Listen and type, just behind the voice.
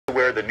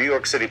aware, the New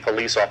York City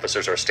police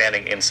officers are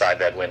standing inside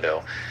that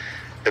window.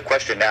 The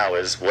question now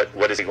is,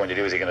 what is he going to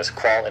do? Is he going to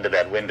crawl into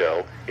that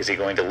window? Is he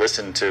going to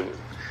listen to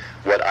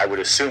what I would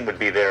assume would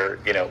be their,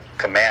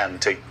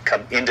 command to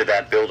come into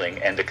that building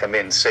and to come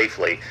in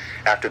safely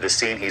after the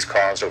scene he's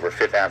caused over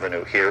Fifth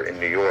Avenue here in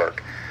New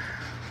York?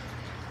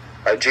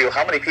 Gio,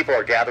 how many people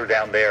are gathered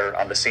down there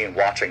on the scene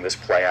watching this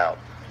play out?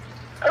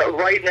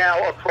 Right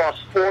now,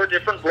 across 4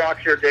 different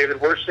blocks here,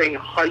 David, we're seeing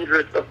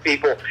hundreds of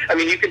people. I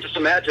mean, you can just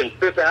imagine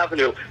Fifth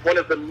Avenue, one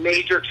of the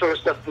major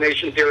tourist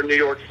destinations here in New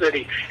York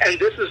City. And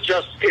this is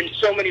just, in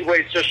so many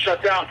ways, just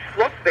shut down.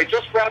 Look, they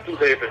just wrapped him,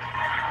 David.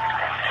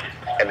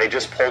 And they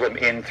just pulled him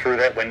in through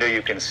that window.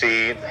 You can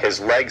see his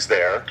legs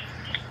there.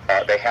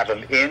 They have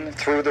him in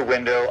through the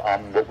window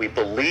on what we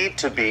believe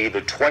to be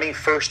the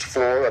 21st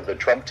floor of the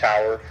Trump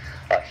Tower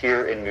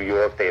here in New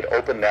York. They had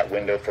opened that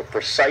window for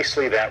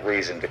precisely that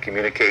reason, to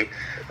communicate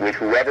with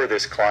whoever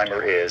this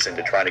climber is and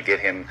to try to get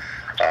him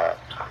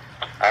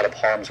out of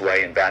harm's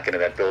way and back into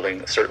that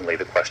building. Certainly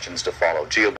the questions to follow. Gio.